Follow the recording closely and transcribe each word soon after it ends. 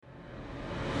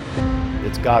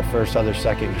It's God first, others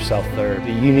second, yourself third.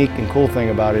 The unique and cool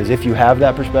thing about it is if you have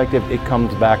that perspective, it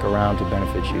comes back around to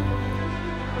benefit you.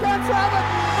 That's Allen!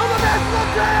 I'm the national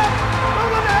champ!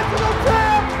 I'm the national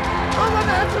champ! I'm the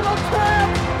national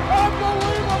champ!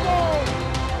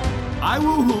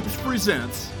 Unbelievable! iWoo Hoops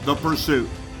presents The Pursuit.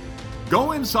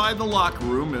 Go inside the locker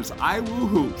room as iWoo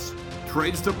Hoops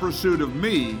trades the pursuit of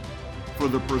me for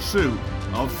the pursuit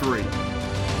of three.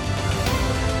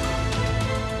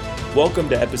 Welcome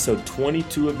to episode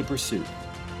 22 of The Pursuit.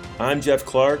 I'm Jeff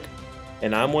Clark,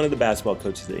 and I'm one of the basketball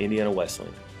coaches at Indiana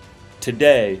Wesleyan.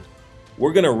 Today,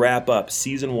 we're going to wrap up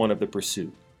season 1 of The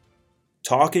Pursuit,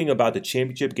 talking about the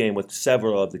championship game with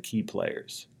several of the key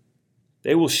players.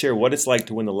 They will share what it's like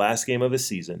to win the last game of a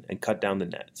season and cut down the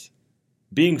nets.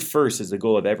 Being first is the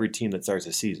goal of every team that starts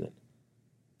a season.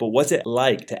 But what's it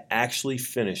like to actually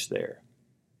finish there?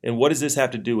 And what does this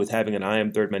have to do with having an I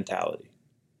am third mentality?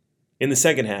 In the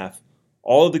second half,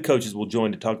 all of the coaches will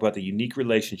join to talk about the unique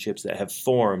relationships that have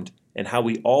formed and how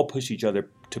we all push each other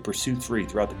to pursue three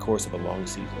throughout the course of a long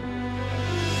season.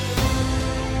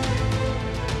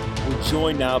 We're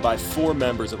joined now by 4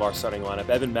 members of our starting lineup: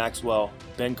 Evan Maxwell,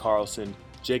 Ben Carlson,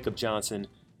 Jacob Johnson,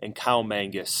 and Kyle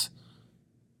Mangus.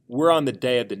 We're on the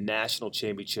day of the national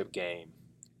championship game.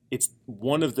 It's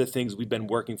one of the things we've been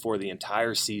working for the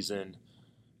entire season.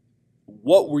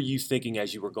 What were you thinking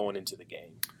as you were going into the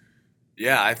game?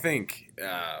 Yeah, I think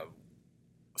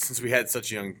since we had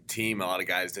such a young team, a lot of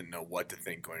guys didn't know what to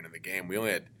think going into the game. We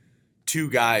only had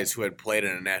 2 guys who had played in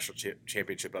a national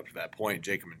championship up to that point,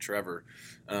 Jacob and Trevor,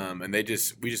 and we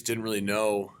just didn't really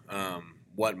know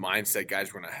what mindset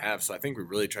guys were going to have. So I think we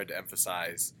really tried to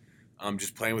emphasize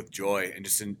just playing with joy and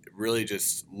really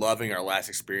just loving our last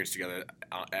experience together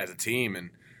as a team.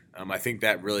 And I think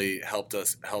that really helped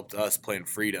us play in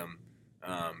freedom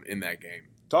in that game.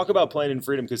 Talk about playing in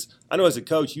freedom, because I know as a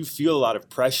coach you feel a lot of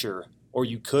pressure, or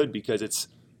you could, because it's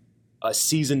a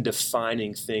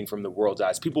season-defining thing from the world's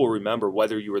eyes. People will remember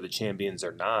whether you were the champions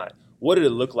or not. What did it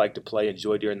look like to play and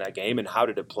enjoy during that game, and how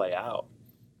did it play out?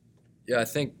 Yeah, I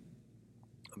think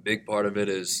a big part of it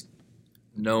is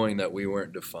knowing that we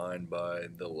weren't defined by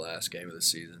the last game of the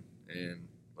season. And,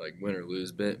 like, win or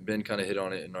lose, Ben kind of hit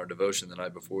on it in our devotion the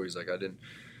night before. He's like, I didn't –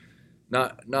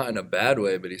 not in a bad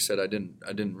way, but he said I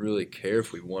didn't really care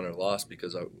if we won or lost,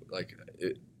 because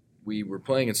we were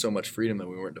playing in so much freedom that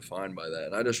we weren't defined by that.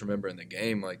 And I just remember in the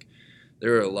game, like,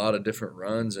 there were a lot of different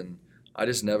runs, and I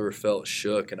just never felt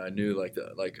shook. And I knew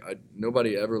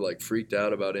nobody ever freaked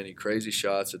out about any crazy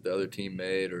shots that the other team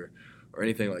made or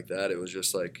anything like that. It was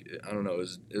just like, I don't know,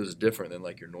 it was different than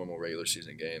your normal regular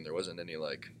season game. There wasn't any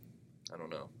I don't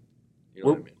know. You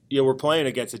know what I mean? Yeah, we're playing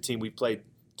against a team we played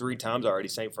 3 times already,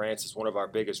 St. Francis, one of our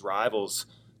biggest rivals.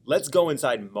 Let's go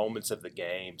inside moments of the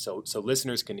game so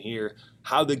listeners can hear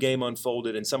how the game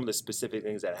unfolded and some of the specific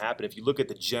things that happened. If you look at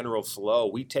the general flow,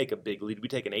 we take a big lead. We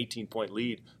take an 18-point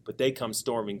lead, but they come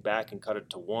storming back and cut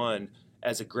it to 1,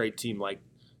 as a great team like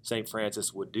St.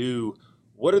 Francis would do.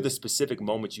 What are the specific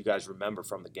moments you guys remember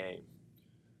from the game?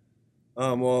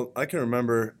 Well, I can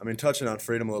remember, touching on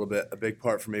freedom a little bit, a big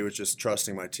part for me was just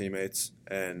trusting my teammates.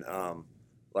 And,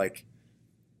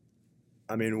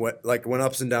 when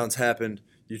ups and downs happened,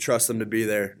 you trust them to be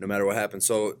there no matter what happens.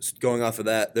 So going off of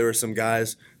that, there were some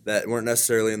guys that weren't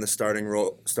necessarily in the starting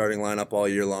lineup all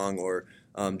year long, or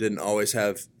didn't always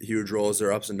have huge roles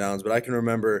or ups and downs. But I can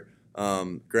remember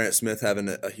Grant Smith having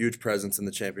a huge presence in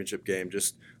the championship game,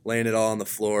 just laying it all on the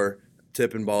floor,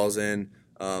 tipping balls in,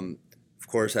 of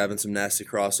course having some nasty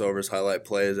crossovers, highlight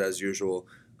plays as usual.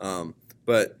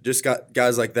 But just got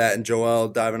guys like that, and Joel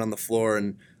diving on the floor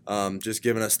and just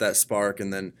giving us that spark.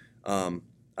 And then I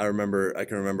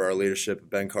can remember our leadership,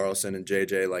 Ben Carlson and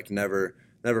JJ,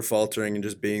 never faltering and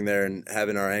just being there and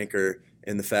having our anchor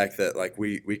in the fact that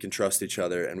we can trust each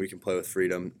other and we can play with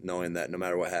freedom, knowing that no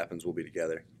matter what happens, we'll be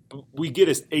together. We get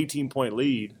an 18-point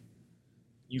lead.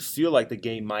 You feel like the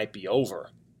game might be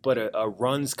over, but a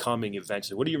run's coming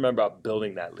eventually. What do you remember about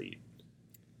building that lead?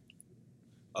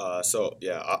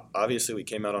 Obviously we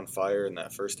came out on fire in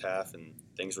that first half and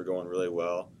things were going really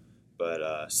well.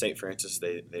 But St. Francis,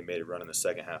 they made a run in the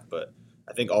second half. But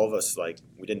I think all of us,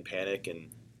 we didn't panic,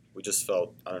 and we just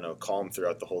felt, calm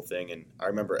throughout the whole thing. And I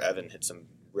remember Evan hit some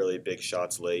really big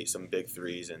shots late, some big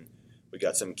threes, and we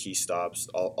got some key stops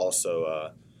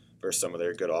also versus some of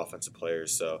their good offensive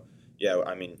players. So, yeah,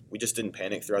 we just didn't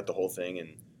panic throughout the whole thing.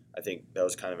 And I think that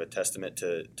was kind of a testament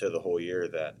to the whole year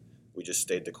that we just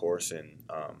stayed the course. And,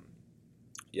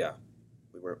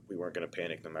 we weren't going to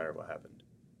panic no matter what happened.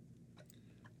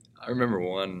 I remember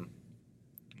one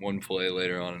play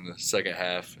later on in the second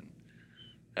half, and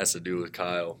has to do with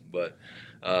Kyle. But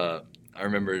I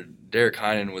remember Derek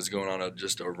Heinen was going on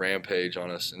just a rampage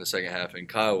on us in the second half, and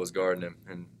Kyle was guarding him.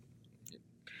 And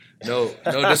no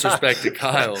disrespect to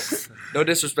Kyle. No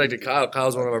disrespect to Kyle.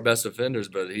 Kyle's one of our best defenders,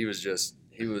 but he was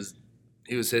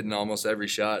hitting almost every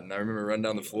shot. And I remember running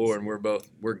down the floor, and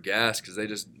we're gassed because they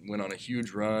just went on a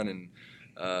huge run,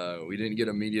 and we didn't get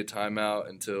a media timeout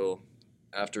until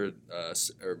after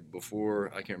or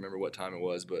before, I can't remember what time it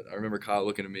was, but I remember Kyle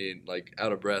looking at me like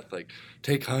out of breath, like,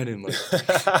 take Heinen, like,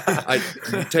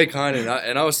 take Heinen.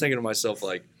 And I was thinking to myself,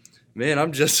 like, man,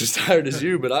 I'm just as tired as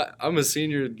you, but I'm a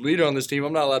senior leader on this team.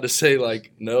 I'm not allowed to say,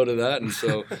 like, no to that. And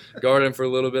so guarded him for a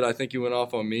little bit. I think he went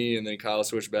off on me, and then Kyle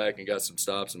switched back and got some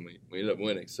stops, and we ended up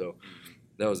winning. So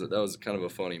that was kind of a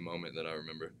funny moment that I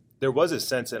remember. There was a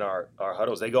sense in our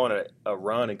huddles. They go on a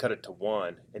run and cut it to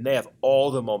 1, and they have all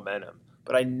the momentum.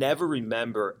 But I never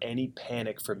remember any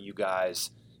panic from you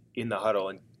guys in the huddle.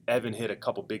 And Evan hit a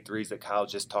couple big threes that Kyle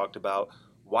just talked about.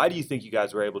 Why do you think you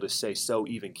guys were able to stay so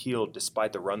even-keeled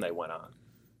despite the run they went on?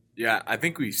 Yeah, I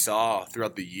think we saw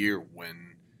throughout the year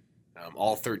when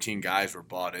all 13 guys were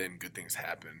bought in, good things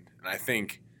happened. And I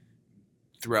think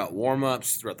throughout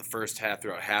warm-ups, throughout the first half,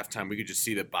 throughout halftime, we could just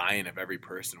see the buy-in of every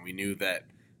person. We knew that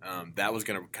that was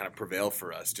going to kind of prevail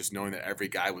for us, just knowing that every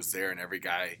guy was there and every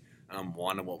guy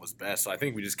wanted what was best. So I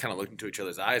think we just kind of looked into each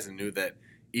other's eyes and knew that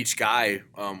each guy,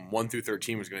 1 through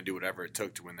 13, was going to do whatever it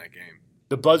took to win that game.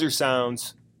 The buzzer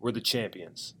sounds, we're the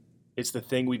champions. It's the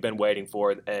thing we've been waiting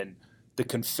for, and the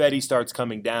confetti starts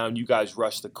coming down. You guys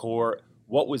rush the court.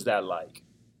 What was that like?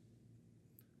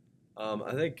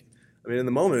 In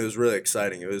the moment, it was really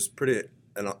exciting. It was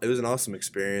an awesome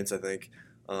experience, I think,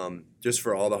 just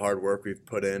for all the hard work we've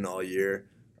put in all year.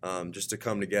 Just to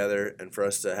come together and for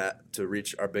us to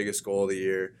reach our biggest goal of the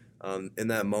year. In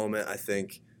that moment, I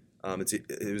think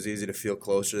it was easy to feel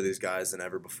closer to these guys than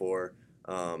ever before.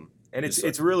 And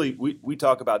it's really we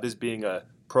talk about this being a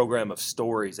program of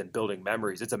stories and building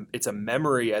memories. It's a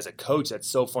memory as a coach that's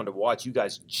so fun to watch. You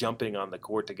guys jumping on the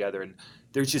court together, and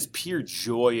there's just pure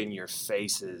joy in your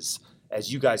faces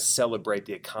as you guys celebrate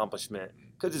the accomplishment,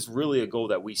 because it's really a goal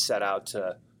that we set out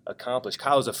to accomplish.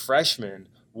 Kyle's a freshman.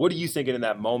 What are you thinking in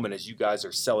that moment as you guys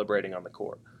are celebrating on the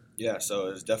court? Yeah, so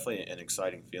it was definitely an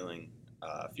exciting feeling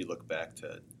if you look back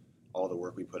to all the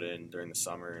work we put in during the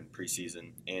summer and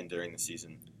preseason and during the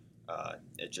season.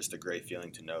 It's just a great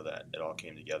feeling to know that it all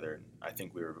came together. I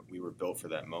think we were built for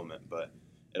that moment, but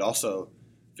it also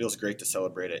feels great to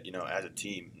celebrate it, as a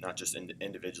team, not just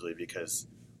individually, because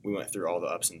we went through all the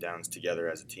ups and downs together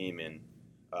as a team, and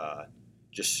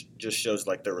just shows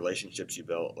like the relationships you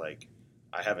built. Like,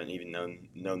 I haven't even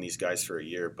known these guys for a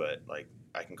year, but like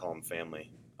I can call them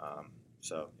family.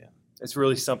 So yeah, it's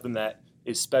really something that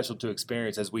is special to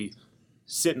experience as we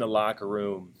sit in the locker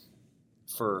room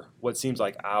for what seems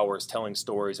like hours telling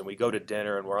stories, and we go to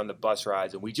dinner and we're on the bus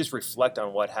rides and we just reflect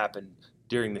on what happened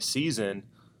during the season.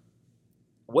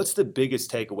 What's the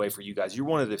biggest takeaway for you guys? You're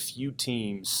one of the few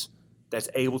teams that's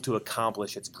able to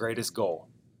accomplish its greatest goal.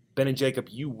 Ben and Jacob,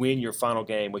 you win your final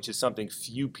game, which is something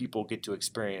few people get to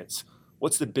experience.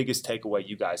 What's the biggest takeaway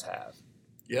you guys have?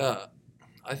 Yeah,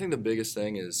 I think the biggest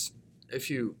thing is if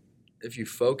you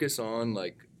focus on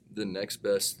like the next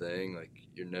best thing, like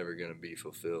you're never going to be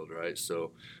fulfilled, right?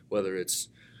 So whether it's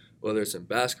in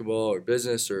basketball or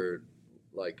business or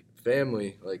like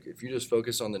family, like if you just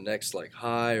focus on the next like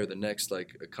high or the next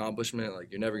like accomplishment,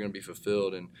 like you're never going to be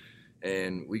fulfilled.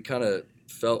 And we kind of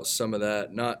felt some of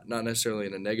that, not necessarily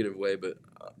in a negative way, but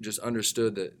just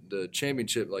understood that the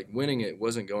championship, like winning it,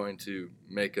 wasn't going to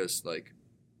make us like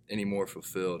any more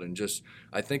fulfilled. And just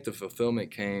I think the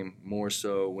fulfillment came more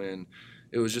so when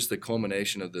it was just the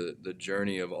culmination of the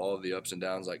journey of all of the ups and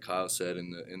downs, like Kyle said,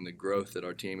 and the growth that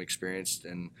our team experienced,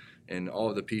 and all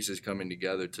of the pieces coming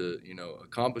together to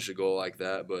accomplish a goal like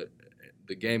that. But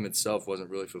the game itself wasn't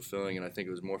really fulfilling, and I think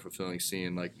it was more fulfilling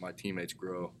seeing like my teammates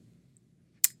grow.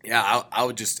 Yeah, I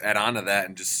would just add on to that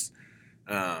and just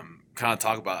kind of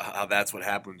talk about how that's what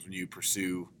happens when you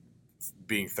pursue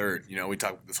being third. We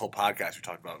talk this whole podcast. We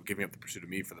talked about giving up the pursuit of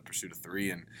me for the pursuit of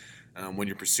three, and when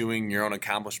you're pursuing your own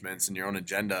accomplishments and your own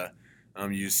agenda,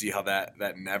 you see how that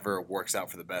never works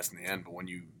out for the best in the end. But when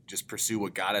you just pursue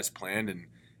what God has planned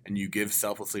and you give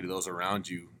selflessly to those around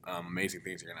you, amazing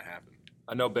things are going to happen.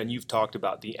 I know, Ben, you've talked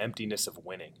about the emptiness of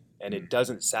winning, and it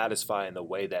doesn't satisfy in the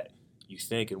way that you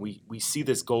think. And we see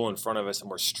this goal in front of us, and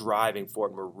we're striving for it,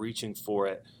 and we're reaching for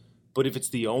it. But if it's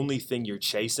the only thing you're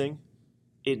chasing,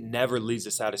 it never leads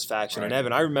to satisfaction. Right. And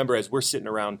Evan, I remember as we're sitting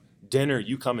around dinner,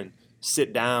 you come and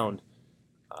sit down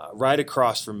right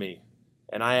across from me,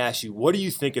 and I asked you, what are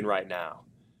you thinking right now?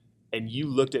 And you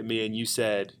looked at me and you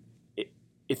said,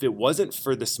 if it wasn't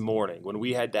for this morning when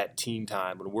we had that team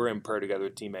time, when we're in prayer together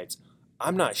with teammates,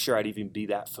 I'm not sure I'd even be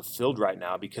that fulfilled right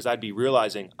now because I'd be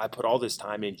realizing I put all this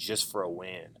time in just for a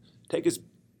win. Take us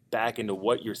back into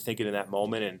what you're thinking in that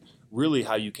moment and really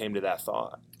how you came to that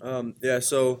thought.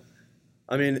 So,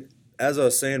 I mean, as I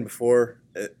was saying before,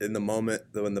 in the moment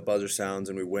when the buzzer sounds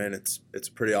and we win, it's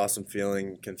a pretty awesome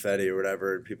feeling, confetti or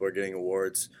whatever, people are getting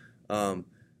awards. But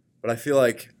I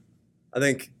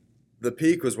think the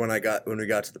peak was when we got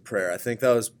to the prayer. I think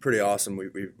that was pretty awesome.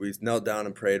 We knelt down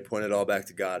and prayed, pointed it all back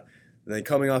to God. And then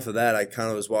coming off of that, I kind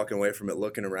of was walking away from it,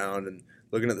 looking around and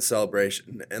looking at the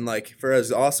celebration. And, like, for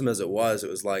as awesome as it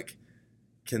was like,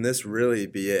 can this really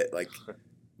be it? Like,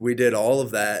 we did all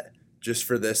of that just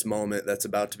for this moment that's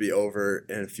about to be over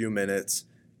in a few minutes.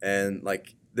 And,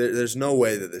 like, there's no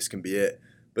way that this can be it.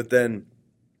 But then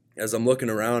as I'm looking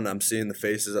around, I'm seeing the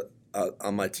faces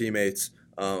on my teammates.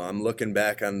 I'm looking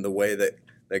back on the way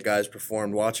that guys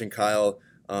performed, watching Kyle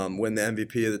win the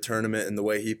MVP of the tournament and the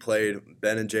way he played.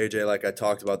 Ben and JJ, like I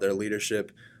talked about, their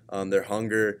leadership, their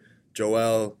hunger.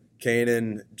 Joel,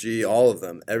 Kanan, G, all of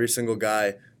them. Every single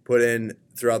guy put in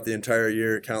throughout the entire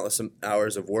year countless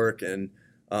hours of work. And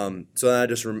so then I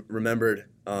just remembered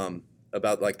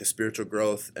about, like, the spiritual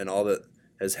growth and all that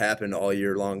has happened all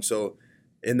year long. So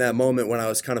in that moment when I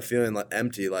was kind of feeling like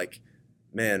empty, like,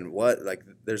 man, what? Like,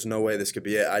 there's no way this could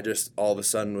be it. I just all of a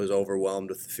sudden was overwhelmed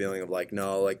with the feeling of, like,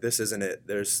 no, like, this isn't it.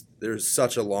 There's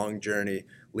such a long journey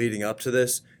leading up to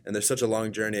this, and there's such a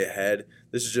long journey ahead.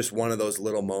 This is just one of those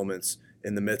little moments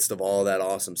in the midst of all that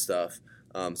awesome stuff.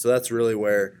 So that's really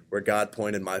where God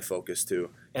pointed my focus to.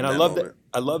 And I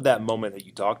love that moment that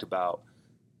you talked about.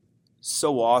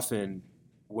 So often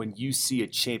when you see a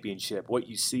championship, what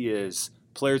you see is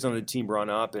players on the team run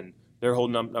up and they're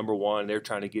holding up number one. They're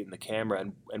trying to get in the camera.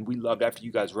 And we loved after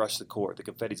you guys rushed the court, the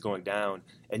confetti's going down,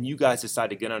 and you guys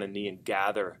decide to get on a knee and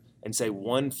gather and say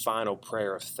one final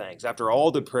prayer of thanks. After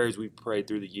all the prayers we've prayed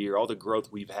through the year, all the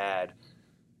growth we've had,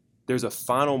 there's a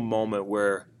final moment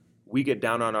where we get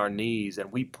down on our knees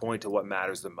and we point to what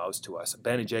matters the most to us.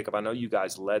 Ben and Jacob, I know you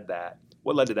guys led that.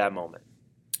 What led to that moment?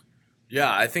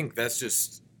 Yeah, I think that's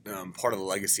just part of the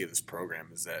legacy of this program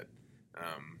is that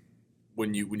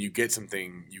when you get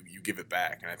something, you give it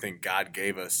back. And I think God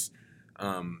gave us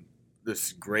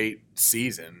this great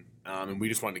season, and we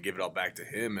just wanted to give it all back to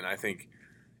Him. And I think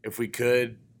if we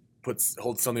could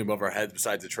hold something above our heads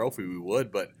besides a trophy, we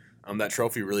would. But that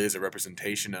trophy really is a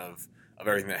representation of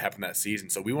everything that happened that season.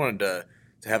 So we wanted to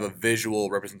have a visual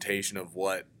representation of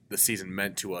what the season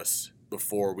meant to us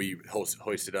before we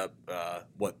hoisted up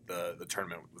what the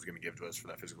tournament was going to give to us for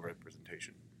that physical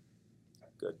representation.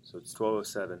 Good. So it's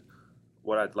 12:07.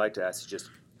 What I'd like to ask is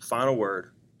just final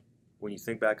word. When you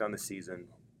think back on the season,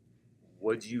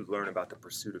 what did you learn about the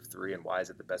pursuit of three and why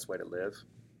is it the best way to live?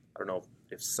 I don't know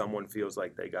if someone feels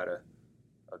like they got a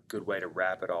good way to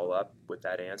wrap it all up with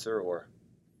that answer or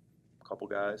a couple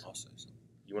guys. I'll say something.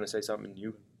 You want to say something?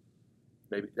 You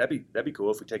maybe that'd be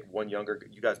cool if we take one younger.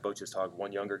 You guys both just talk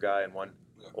one younger guy and one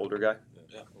older guy.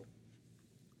 Yeah.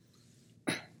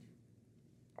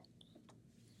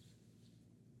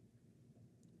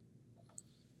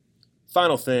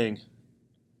 Final thing,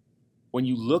 when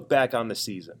you look back on the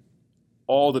season,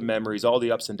 all the memories, all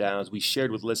the ups and downs, we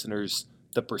shared with listeners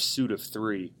the pursuit of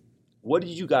three. What did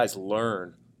you guys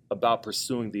learn about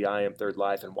pursuing the I Am Third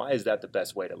Life, and why is that the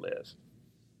best way to live?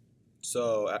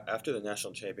 So after the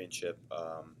national championship,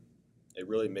 it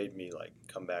really made me like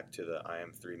come back to the I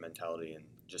Am Three mentality, and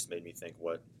just made me think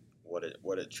what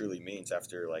it truly means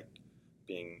after like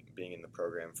being in the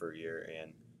program for a year.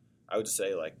 And I would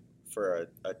say like for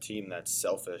a team that's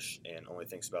selfish and only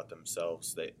thinks about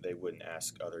themselves, they wouldn't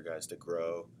ask other guys to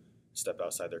grow, step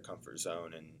outside their comfort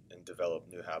zone and develop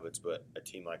new habits. But a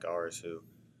team like ours who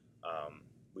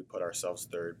we put ourselves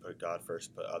third, put God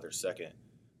first, put others second,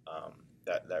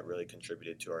 that really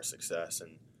contributed to our success.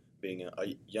 And being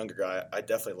a younger guy, I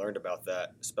definitely learned about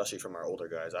that, especially from our older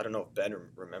guys. I don't know if Ben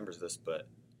remembers this, but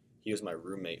he was my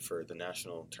roommate for the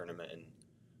national tournament. And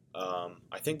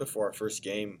I think before our first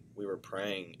game, we were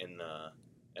praying in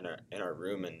our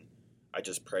room, and I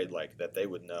just prayed like that they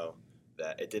would know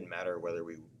that it didn't matter whether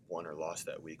we won or lost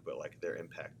that week, but like their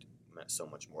impact meant so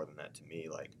much more than that to me,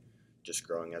 like just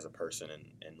growing as a person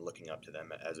and looking up to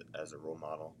them as a role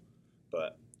model.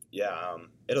 But yeah,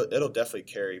 it'll definitely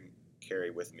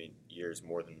carry with me years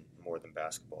more than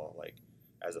basketball, like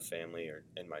as a family or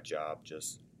in my job,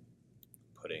 just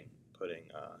putting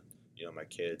my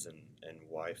kids and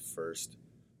wife first.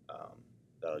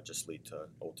 That'll just lead to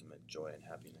ultimate joy and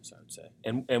happiness, I would say.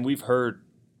 And we've heard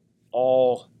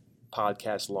all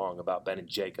podcasts long about Ben and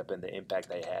Jacob and the impact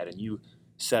they had, and you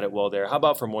said it well there. How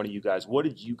about from one of you guys? What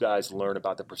did you guys learn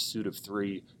about the pursuit of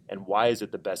three, and why is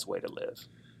it the best way to live?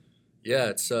 Yeah,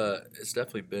 it's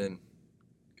definitely been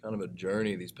kind of a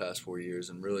journey these past 4 years,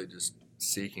 and really just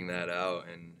seeking that out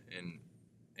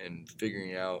and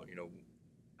figuring out,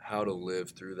 how to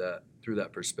live through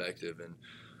that perspective. And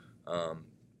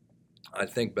I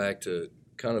think back to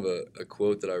kind of a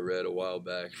quote that I read a while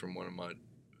back from one of my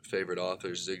favorite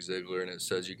authors, Zig Ziglar, and it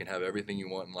says, "You can have everything you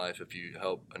want in life if you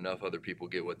help enough other people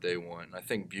get what they want." And I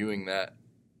think viewing that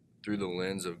through the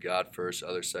lens of God first,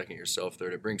 others second, yourself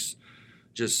third, it brings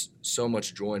just so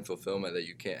much joy and fulfillment that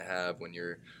you can't have when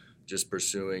you're just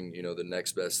pursuing, the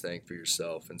next best thing for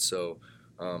yourself. And so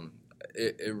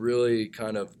it really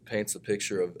kind of paints a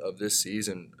picture of this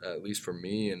season, at least for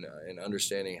me, and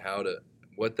understanding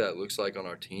what that looks like on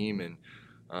our team. And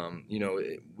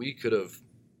we could have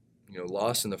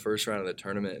lost in the first round of the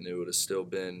tournament, and it would have still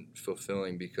been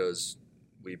fulfilling because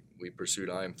we pursued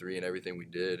IM3 and everything we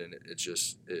did, and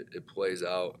it plays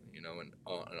out, in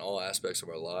all aspects of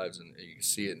our lives, and you can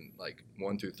see it in like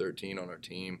 1 through 13 on our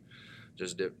team,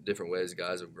 just different ways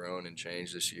guys have grown and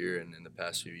changed this year and in the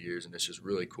past few years, and it's just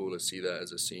really cool to see that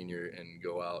as a senior and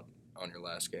go out on your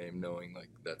last game knowing like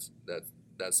that's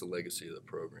the legacy of the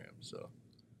program. So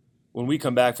when we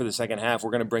come back for the second half,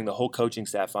 we're going to bring the whole coaching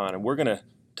staff on, and we're going to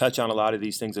touch on a lot of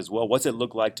these things as well. What's it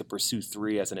look like to pursue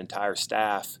three as an entire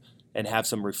staff and have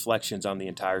some reflections on the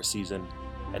entire season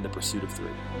and the pursuit of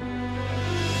three?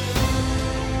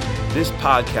 This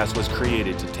podcast was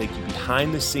created to take you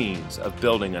behind the scenes of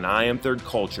building an I Am Third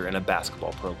culture in a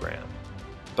basketball program.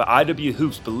 But IW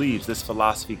Hoops believes this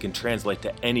philosophy can translate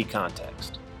to any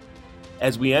context.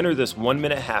 As we enter this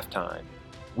 1-minute halftime,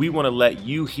 we want to let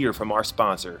you hear from our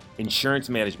sponsor, Insurance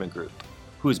Management Group,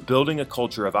 who is building a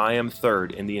culture of I Am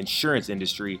Third in the insurance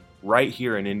industry right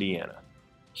here in Indiana.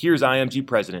 Here's IMG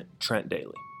President Trent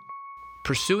Daly.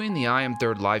 Pursuing the I Am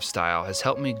Third lifestyle has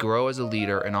helped me grow as a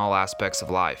leader in all aspects of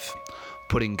life.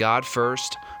 Putting God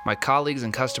first, my colleagues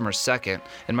and customers second,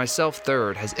 and myself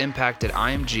third has impacted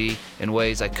IMG in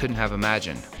ways I couldn't have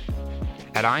imagined.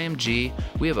 At IMG,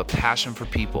 we have a passion for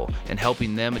people and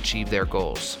helping them achieve their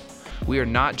goals. We are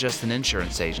not just an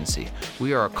insurance agency,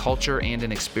 we are a culture and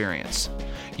an experience.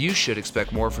 You should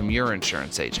expect more from your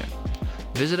insurance agent.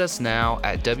 Visit us now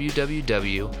at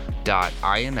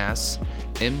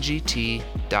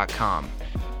www.insmgt.com.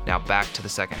 Now back to the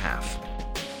second half.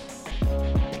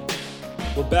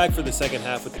 We're back for the second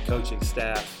half with the coaching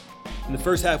staff. In the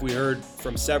first half, we heard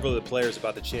from several of the players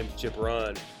about the championship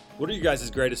run. What are you guys'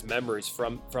 greatest memories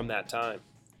from that time?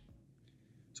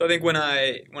 So I think when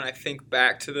I think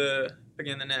back to the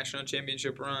national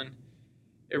championship run,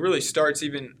 it really starts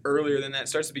even earlier than that. It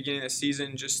starts at the beginning of the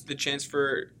season, just the chance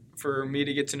for me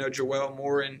to get to know Joel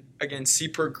more and, again, see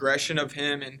progression of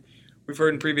him. And we've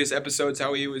heard in previous episodes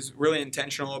how he was really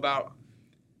intentional about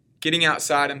getting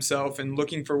outside himself and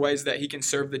looking for ways that he can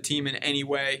serve the team in any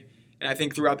way. And I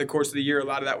think throughout the course of the year, a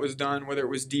lot of that was done, whether it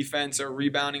was defense or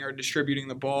rebounding or distributing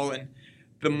the ball. And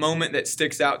the moment that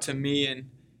sticks out to me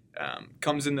and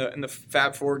comes in the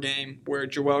Fab Four game where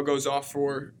Joel goes off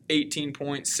for 18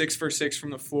 points, 6 for 6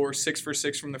 from the floor, 6 for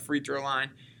 6 from the free throw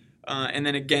line, and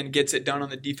then again gets it done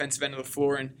on the defensive end of the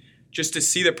floor. And just to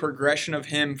see the progression of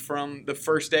him from the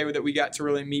first day that we got to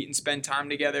really meet and spend time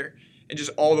together, and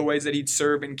just all the ways that he'd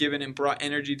served and given and brought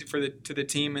energy to the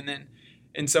team, and then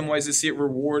in some ways to see it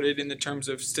rewarded in the terms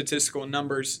of statistical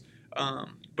numbers,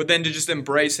 but then to just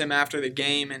embrace him after the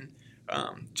game and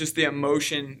just the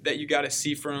emotion that you got to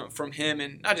see from him,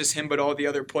 and not just him but all the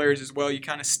other players as well. You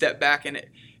kind of step back and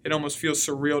it almost feels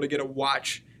surreal to get to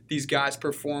watch these guys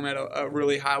perform at a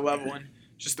really high level, and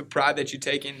just the pride that you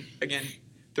take in, again,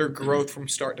 their growth from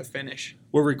start to finish.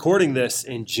 We're recording this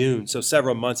in June, so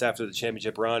several months after the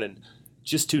championship run, and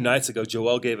just 2 nights ago,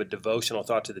 Joel gave a devotional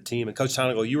thought to the team. And Coach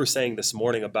Tonagel, you were saying this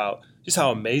morning about just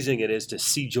how amazing it is to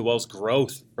see Joel's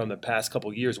growth from the past couple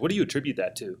of years. What do you attribute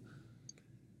that to?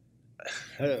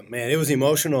 Man, it was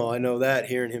emotional. I know that,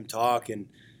 hearing him talk and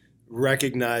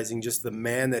recognizing just the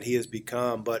man that he has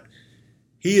become. But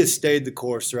he has stayed the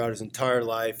course throughout his entire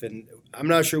life. And I'm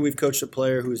not sure we've coached a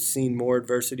player who has seen more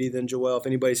adversity than Joel. If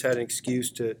anybody's had an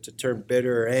excuse to turn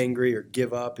bitter or angry or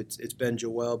give up, it's been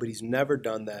Joel. But he's never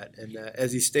done that. And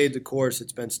as he stayed the course,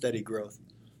 it's been steady growth.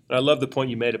 And I love the point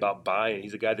you made about buying.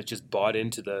 He's a guy that just bought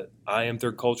into the I Am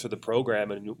Third culture of the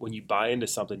program. And when you buy into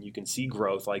something, you can see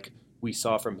growth like we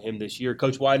saw from him this year.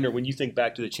 Coach Widener, when you think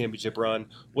back to the championship run,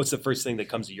 what's the first thing that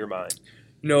comes to your mind?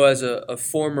 As a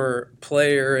former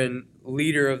player and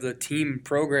leader of the team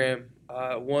program,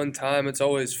 one time it's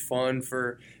always fun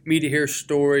for me to hear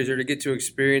stories or to get to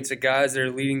experience the guys that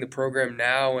are leading the program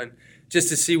now, and just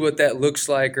to see what that looks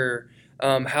like, or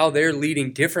how they're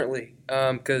leading differently.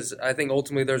 Because I think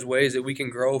ultimately there's ways that we can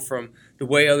grow from the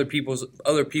way other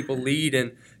people lead.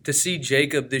 And to see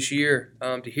Jacob this year,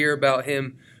 to hear about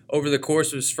him over the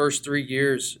course of his first 3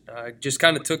 years, just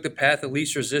kind of took the path of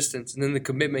least resistance. And then the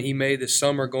commitment he made this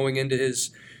summer going into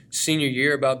his senior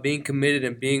year about being committed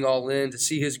and being all in, to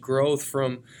see his growth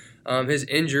from his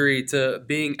injury to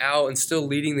being out and still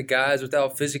leading the guys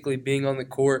without physically being on the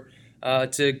court,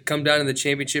 to come down to the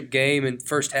championship game and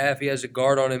first half he has a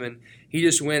guard on him and he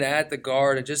just went at the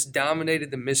guard and just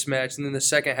dominated the mismatch. And then the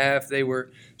second half they were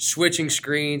switching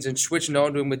screens and switching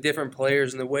onto him with different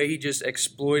players, and the way he just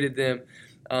exploited them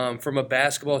from a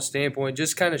basketball standpoint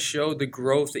just kind of showed the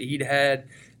growth that he'd had,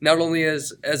 not only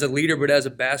as a leader but as a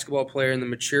basketball player, and the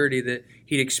maturity that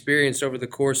he'd experienced over the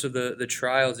course of the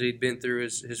trials that he'd been through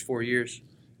his 4 years.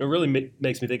 It really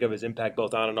makes me think of his impact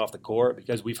both on and off the court,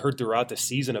 because we've heard throughout the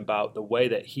season about the way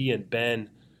that he and Ben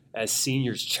as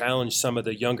seniors challenged some of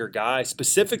the younger guys,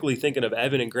 specifically thinking of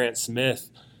Evan and Grant Smith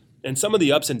and some of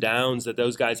the ups and downs that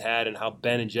those guys had and how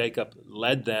Ben and Jacob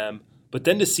led them. But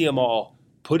then to see them all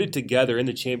put it together in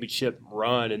the championship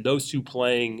run, and those two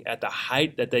playing at the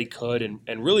height that they could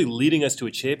and really leading us to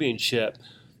a championship,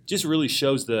 just really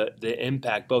shows the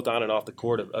impact both on and off the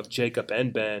court of Jacob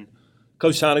and Ben.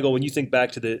 Coach Tonagel, when you think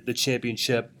back to the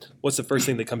championship, what's the first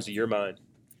thing that comes to your mind?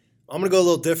 I'm going to go a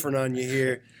little different on you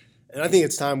here. And I think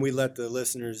it's time we let the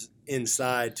listeners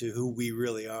inside to who we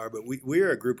really are. But we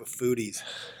are a group of foodies.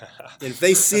 And if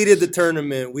they seeded the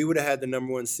tournament, we would have had the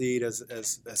number one seed as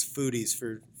foodies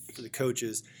for the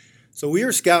coaches. So we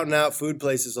were scouting out food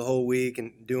places the whole week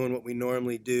and doing what we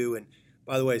normally do. And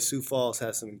by the way, Sioux Falls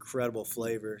has some incredible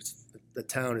flavors. The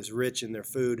town is rich in their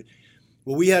food.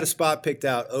 Well, we had a spot picked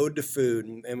out, Ode to Food,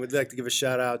 and we'd like to give a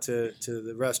shout-out to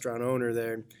the restaurant owner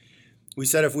there. We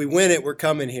said if we win it, we're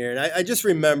coming here. And I just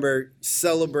remember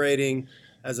celebrating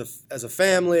as a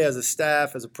family, as a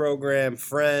staff, as a program,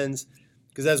 friends,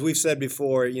 because as we've said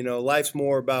before, life's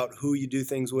more about who you do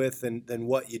things with than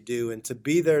what you do. And to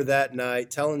be there that night,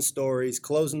 telling stories,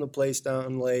 closing the place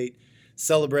down late,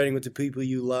 celebrating with the people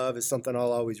you love is something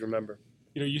I'll always remember.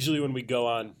 Usually when we go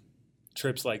on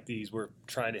trips like these, we're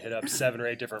trying to hit up 7 or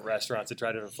 8 different restaurants to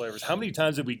try different flavors. How many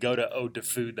times did we go to Ode to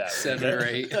Food that 7 or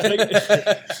 8.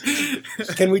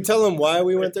 Can we tell them why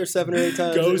we went there 7 or 8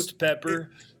 times? Ghost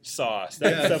pepper sauce.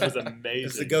 That stuff was amazing.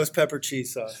 It's the ghost pepper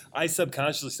cheese sauce. I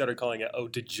subconsciously started calling it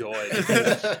Ode to Joy.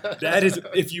 That is,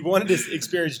 if you wanted to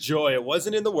experience joy, it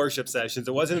wasn't in the worship sessions,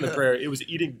 it wasn't in the prayer, it was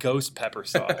eating ghost pepper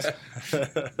sauce.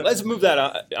 Let's move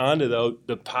that on to, though,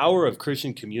 the power of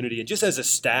Christian community, and just as a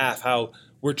staff, how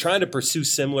we're trying to pursue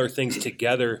similar things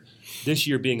together, this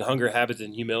year being Hunger, Habits,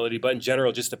 and Humility, but in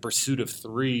general, just the pursuit of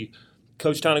 3.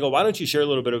 Coach Tonagel, why don't you share a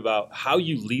little bit about how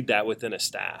you lead that within a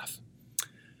staff?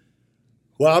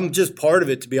 Well, I'm just part of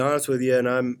it, to be honest with you, and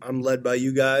I'm led by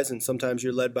you guys, and sometimes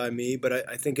you're led by me, but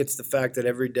I think it's the fact that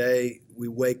every day we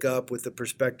wake up with the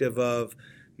perspective of,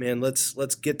 man, let's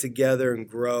get together and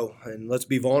grow, and let's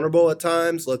be vulnerable at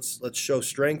times, let's show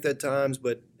strength at times,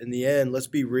 but in the end, let's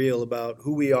be real about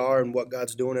who we are and what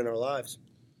God's doing in our lives.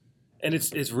 And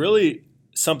it's really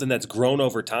something that's grown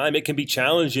over time. It can be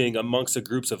challenging amongst the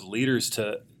groups of leaders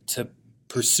to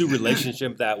pursue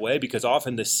relationship that way, because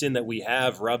often the sin that we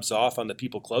have rubs off on the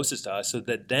people closest to us, so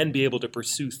that then be able to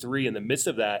pursue 3 in the midst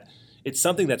of that, it's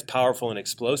something that's powerful and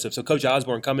explosive. So Coach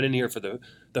Osborne, coming in here for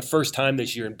the first time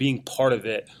this year and being part of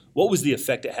it, what was the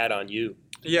effect it had on you?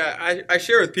 Yeah, I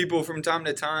share with people from time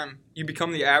to time. You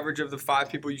become the average of the 5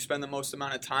 people you spend the most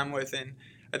amount of time with, and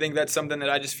I think that's something that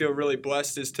I just feel really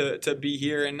blessed is to be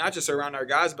here, and not just around our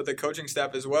guys, but the coaching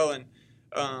staff as well, and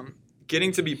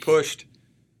getting to be pushed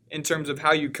in terms of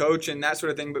how you coach and that sort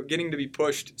of thing, but getting to be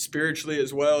pushed spiritually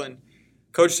as well. And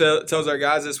Coach tells our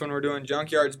guys this when we're doing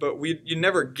junkyards, but you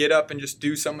never get up and just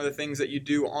do some of the things that you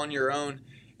do on your own.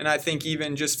 And I think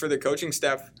even just for the coaching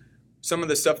staff, some of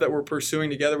the stuff that we're pursuing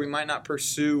together, we might not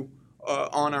pursue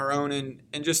on our own. And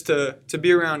just to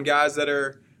be around guys that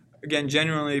are, again,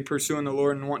 genuinely pursuing the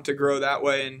Lord and want to grow that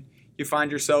way. And you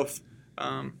find yourself,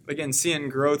 again, seeing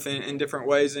growth in different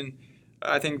ways. And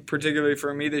I think particularly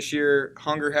for me this year,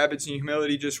 Hunger, Habits, and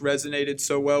Humility just resonated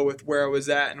so well with where I was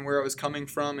at and where I was coming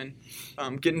from,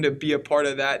 and getting to be a part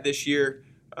of that this year.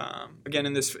 Again,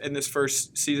 in this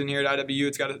first season here at IWU,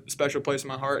 it's got a special place in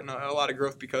my heart and a lot of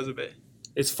growth because of it.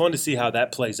 It's fun to see how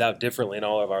that plays out differently in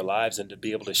all of our lives and to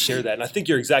be able to share that. And I think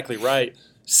you're exactly right.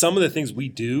 Some of the things we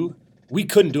do, we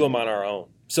couldn't do them on our own.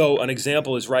 So an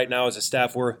example is right now as a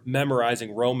staff, we're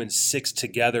memorizing Romans 6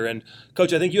 together. And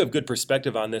Coach, I think you have good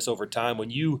perspective on this over time. When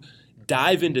you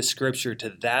dive into Scripture to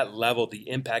that level, the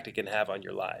impact it can have on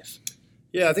your life.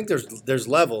 Yeah, I think there's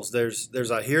levels.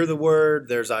 There's I hear the word,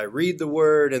 there's I read the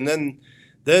word, and then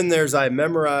there's I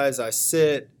memorize, I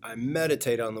sit, I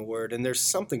meditate on the word, and there's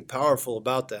something powerful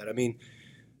about that. I mean,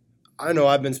 I know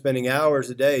I've been spending hours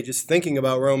a day just thinking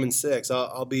about Romans 6.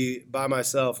 I'll be by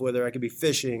myself, whether I could be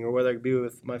fishing or whether I could be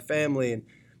with my family, and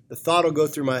the thought will go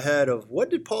through my head of what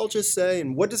did Paul just say,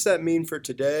 and what does that mean for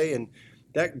today, and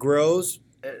that grows.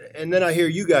 And then I hear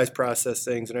you guys process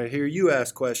things, and I hear you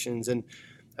ask questions, and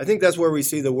I think that's where we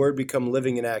see the word become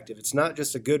living and active. It's not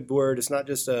just a good word. It's not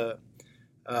just a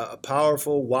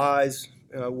powerful, wise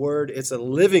word. It's a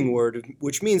living word,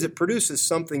 which means it produces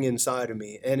something inside of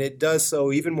me, and it does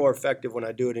so even more effective when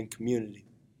I do it in community.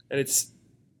 And it's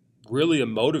really a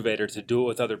motivator to do it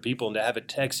with other people and to have a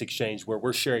text exchange where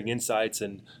we're sharing insights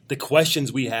and the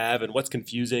questions we have and what's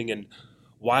confusing and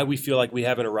why we feel like we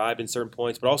haven't arrived in certain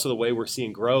points, but also the way we're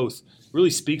seeing growth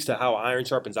really speaks to how iron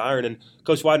sharpens iron. And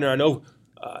Coach Widener, I know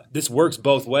this works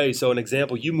both ways. So an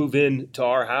example, you move in to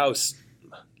our house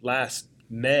last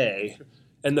May,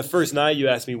 and the first night you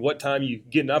asked me what time you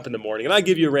getting up in the morning, and I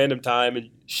give you a random time, and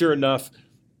sure enough,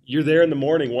 you're there in the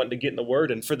morning wanting to get in the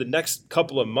Word. And for the next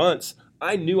couple of months,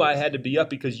 I knew I had to be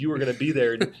up because you were going to be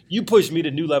there. And you pushed me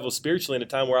to new levels spiritually in a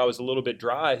time where I was a little bit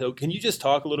dry. So can you just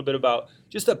talk a little bit about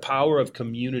just the power of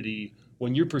community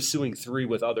when you're pursuing three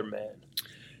with other men?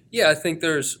 Yeah, I think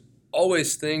there's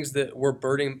always things that we're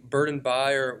burdened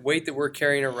by or weight that we're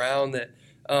carrying around that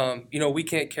we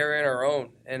can't carry on our own.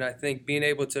 And I think being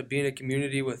able to be in a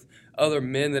community with other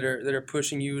men that are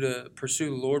pushing you to pursue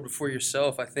the Lord before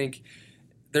yourself, I think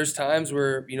there's times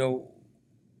where,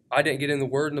 I didn't get in the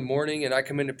Word in the morning and I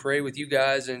come in to pray with you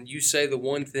guys and you say the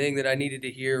one thing that I needed to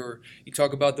hear, or you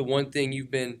talk about the one thing you've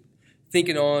been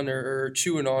thinking on or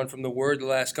chewing on from the Word the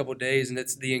last couple of days, and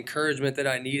it's the encouragement that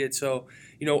I needed. So,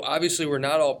 obviously we're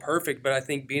not all perfect, but I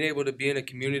think being able to be in a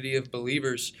community of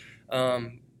believers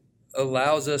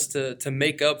allows us to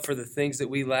make up for the things that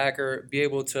we lack, or be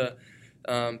able to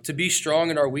be strong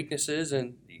in our weaknesses.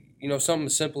 And something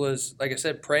as simple as, like I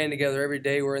said, praying together every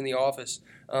day we're in the office.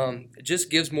 It just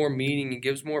gives more meaning and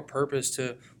gives more purpose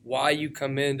to why you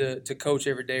come in to coach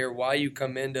every day, or why you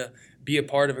come in to be a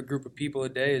part of a group of people a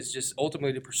day, is just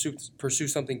ultimately to pursue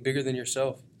something bigger than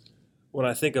yourself. When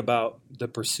I think about the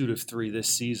pursuit of three this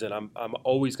season, I'm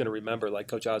always going to remember, like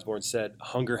Coach Osborne said,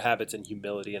 hunger, habits, and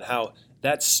humility, and how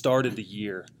that started the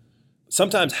year.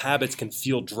 Sometimes habits can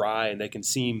feel dry and they can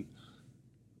seem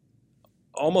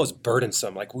almost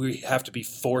burdensome, like we have to be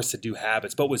forced to do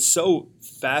habits. But what's so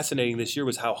fascinating this year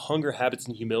was how hunger, habits,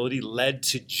 and humility led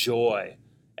to joy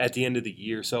at the end of the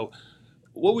year. So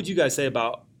what would you guys say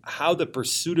about how the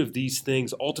pursuit of these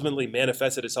things ultimately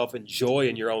manifested itself in joy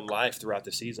in your own life throughout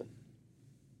the season?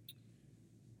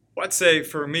 Well, I'd say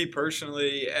for me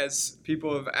personally, as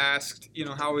people have asked,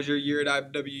 how was your year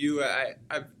at IWU?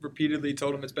 I've repeatedly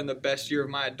told them it's been the best year of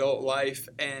my adult life.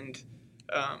 And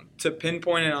to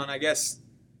pinpoint it on, I guess,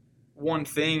 one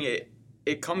thing,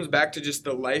 it comes back to just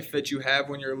the life that you have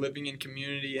when you're living in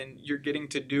community and you're getting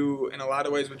to do, in a lot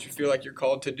of ways, what you feel like you're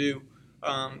called to do.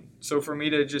 So for me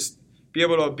to just be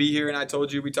able to be here, and I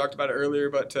told you, we talked about it earlier,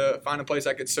 but to find a place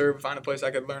I could serve, find a place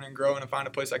I could learn and grow, and to find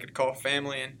a place I could call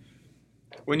family. And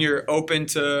when you're open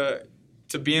to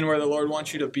being where the Lord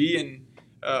wants you to be and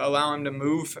allow Him to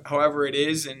move however it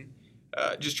is, and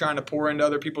just trying to pour into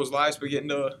other people's lives, but getting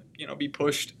to be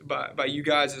pushed by you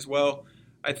guys as well,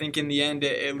 I think in the end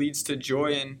it leads to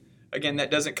joy. And again, that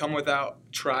doesn't come without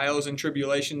trials and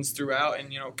tribulations throughout,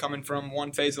 and coming from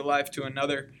one phase of life to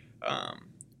another,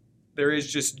 there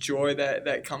is just joy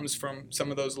that comes from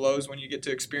some of those lows when you get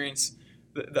to experience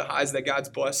the highs that God's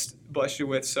blessed you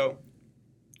with. So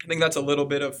I think that's a little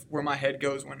bit of where my head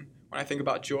goes when I think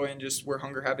about joy and just where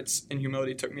hunger, habits, and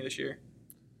humility took me this year.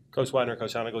 Coach Widener,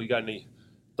 Coach Honigle, you got any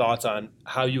thoughts on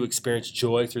how you experienced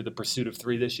joy through the pursuit of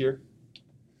three this year?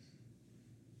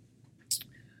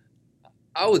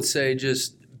 I would say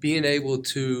just being able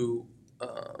to,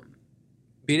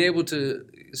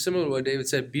 similar to what David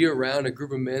said, be around a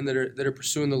group of men that are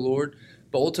pursuing the Lord,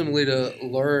 but ultimately to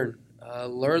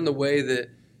learn the way that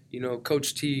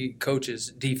Coach T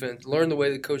coaches defense, learn the way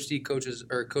that Coach T coaches,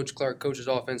 or Coach Clark coaches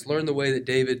offense, learn the way that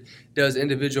David does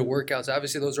individual workouts.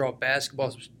 Obviously, those are all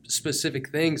basketball-specific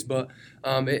things, but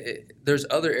there's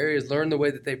other areas. Learn the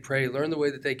way that they pray, learn the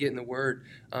way that they get in the Word,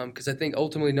 because I think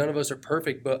ultimately none of us are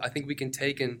perfect, but I think we can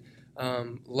take and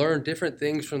learn different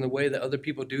things from the way that other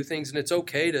people do things, and it's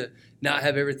okay to not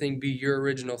have everything be your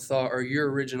original thought or your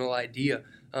original idea.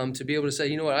 To be able to say,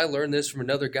 you know what, I learned this from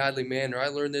another godly man, or I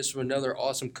learned this from another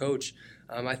awesome coach.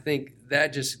 I think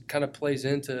that just kind of plays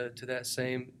into that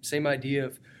same idea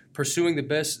of pursuing the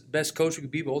best coach we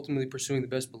could be, but ultimately pursuing the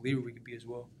best believer we could be as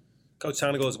well. Coach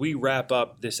Tonagel, as we wrap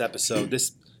up this episode,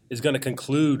 this is going to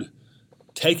conclude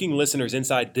taking listeners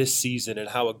inside this season and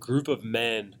how a group of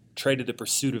men traded the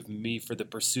pursuit of me for the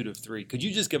pursuit of three. Could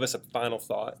you just give us a final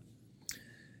thought?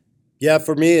 Yeah,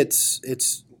 for me, it's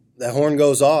that horn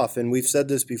goes off, and we've said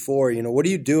this before. What do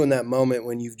you do in that moment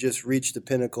when you've just reached the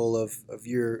pinnacle of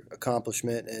your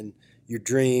accomplishment and your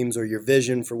dreams or your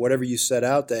vision for whatever you set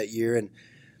out that year? And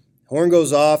horn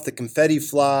goes off, the confetti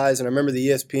flies, and I remember the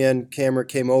ESPN camera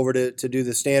came over to do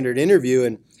the standard interview,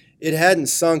 and it hadn't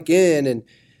sunk in, and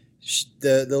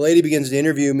the lady begins to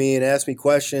interview me and ask me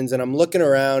questions, and I'm looking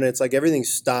around, and it's like everything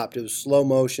stopped. It was slow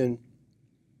motion.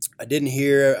 I didn't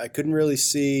hear, I couldn't really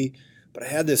see, but I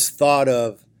had this thought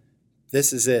of,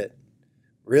 this is it.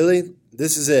 Really?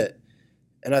 This is it.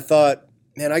 And I thought,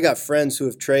 man, I got friends who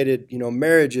have traded,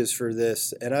 marriages for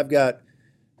this, and I've got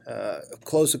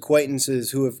close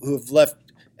acquaintances who have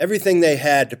left everything they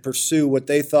had to pursue what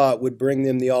they thought would bring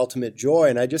them the ultimate joy.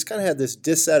 And I just kind of had this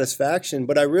dissatisfaction,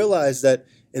 but I realized that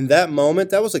in that moment,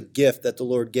 that was a gift that the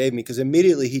Lord gave me, because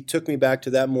immediately He took me back to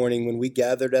that morning when we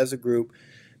gathered as a group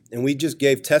and we just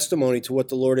gave testimony to what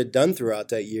the Lord had done throughout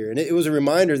that year. And it was a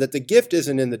reminder that the gift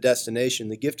isn't in the destination,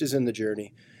 the gift is in the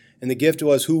journey. And the gift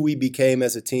was who we became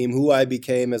as a team, who I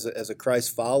became as a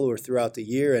Christ follower throughout the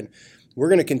year. And we're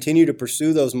going to continue to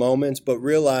pursue those moments, but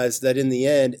realize that in the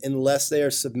end, unless they are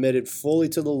submitted fully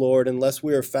to the Lord, unless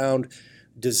we are found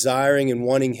desiring and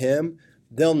wanting Him,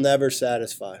 they'll never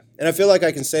satisfy. And I feel like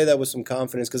I can say that with some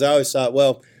confidence, because I always thought,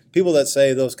 well, people that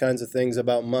say those kinds of things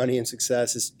about money and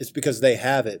success, it's because they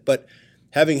have it. But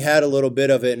having had a little bit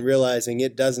of it and realizing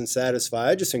it doesn't satisfy,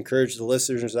 I just encourage the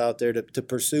listeners out there to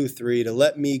pursue three, to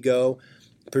let me go,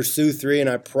 pursue three, and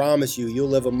I promise you, you'll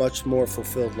live a much more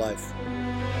fulfilled life.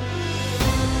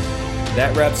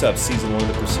 That wraps up Season 1 of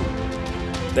The Pursuit.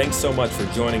 Thanks so much for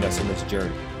joining us in this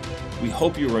journey. We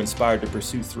hope you were inspired to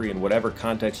pursue three in whatever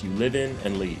context you live in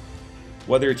and lead.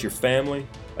 Whether it's your family,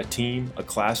 a team, a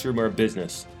classroom, or a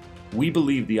business, we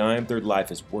believe the I Am Third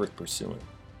life is worth pursuing.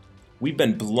 We've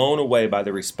been blown away by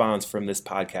the response from this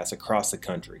podcast across the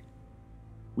country.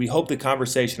 We hope the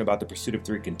conversation about the pursuit of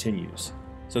three continues,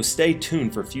 so stay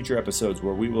tuned for future episodes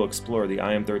where we will explore the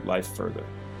I Am Third life further.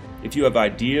 If you have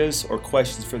ideas or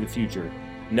questions for the future,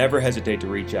 never hesitate to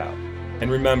reach out. And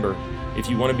remember, if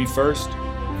you want to be first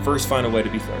find a way to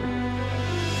be third.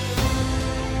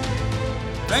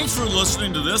 Thanks for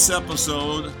listening to this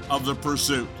episode of The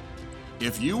Pursuit.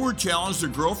 If you were challenged to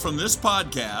grow from this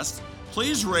podcast,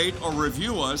 please rate or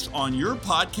review us on your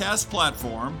podcast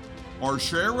platform or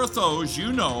share with those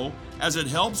you know, as it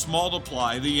helps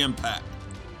multiply the impact.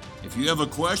 If you have a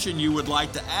question you would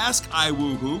like to ask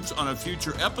iWooHoops on a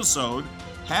future episode,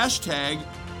 hashtag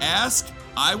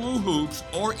AskIWooHoops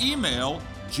or email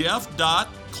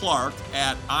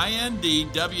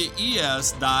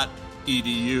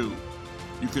jeff.clark@indwes.edu.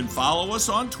 You can follow us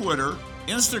on Twitter,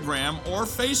 Instagram, or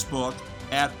Facebook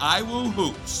at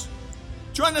iWooHoops.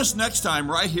 Join us next time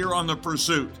right here on The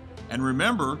Pursuit. And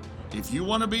remember, if you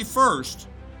want to be first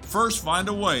find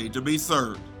a way to be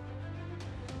third.